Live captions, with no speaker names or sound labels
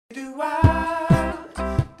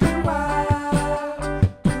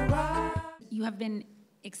You have been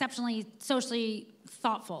exceptionally socially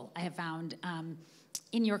thoughtful, I have found,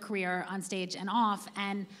 in your career on stage and off,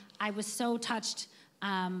 and I was so touched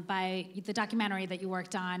by the documentary that you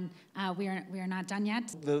worked on, We Are Not Done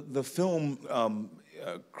Yet. The film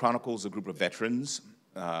chronicles a group of veterans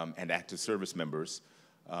and active service members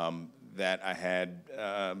that I had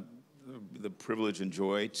the privilege and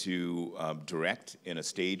joy to direct in a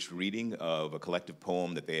staged reading of a collective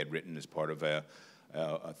poem that they had written as part of a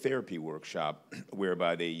therapy workshop,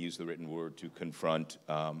 whereby they used the written word to confront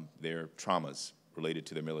their traumas related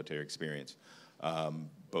to their military experience,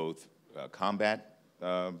 both combat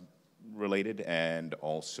related and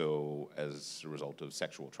also as a result of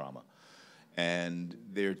sexual trauma. And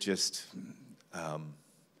they're just,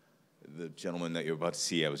 the gentleman that you're about to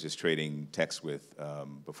see, I was just trading texts with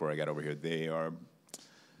before I got over here. They are,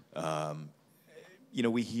 you know,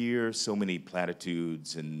 we hear so many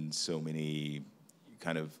platitudes and so many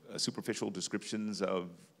kind of superficial descriptions of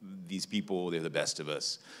these people. They're the best of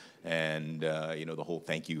us. And, you know, the whole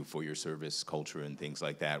thank you for your service culture and things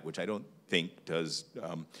like that, which I don't think does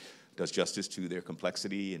justice to their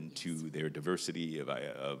complexity and to their diversity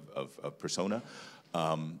of persona.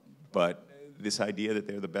 But this idea that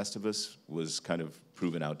they're the best of us was kind of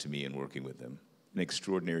proven out to me in working with them. An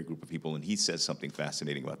extraordinary group of people, and he says something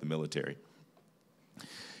fascinating about the military.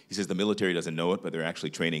 He says the military doesn't know it, but they're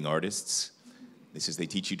actually training artists. He says they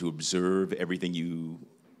teach you to observe everything you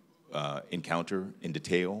encounter in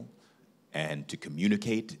detail, and to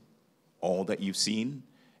communicate all that you've seen,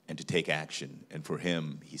 and to take action. And for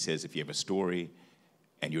him, he says, if you have a story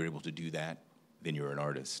and you're able to do that, then you're an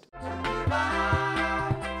artist.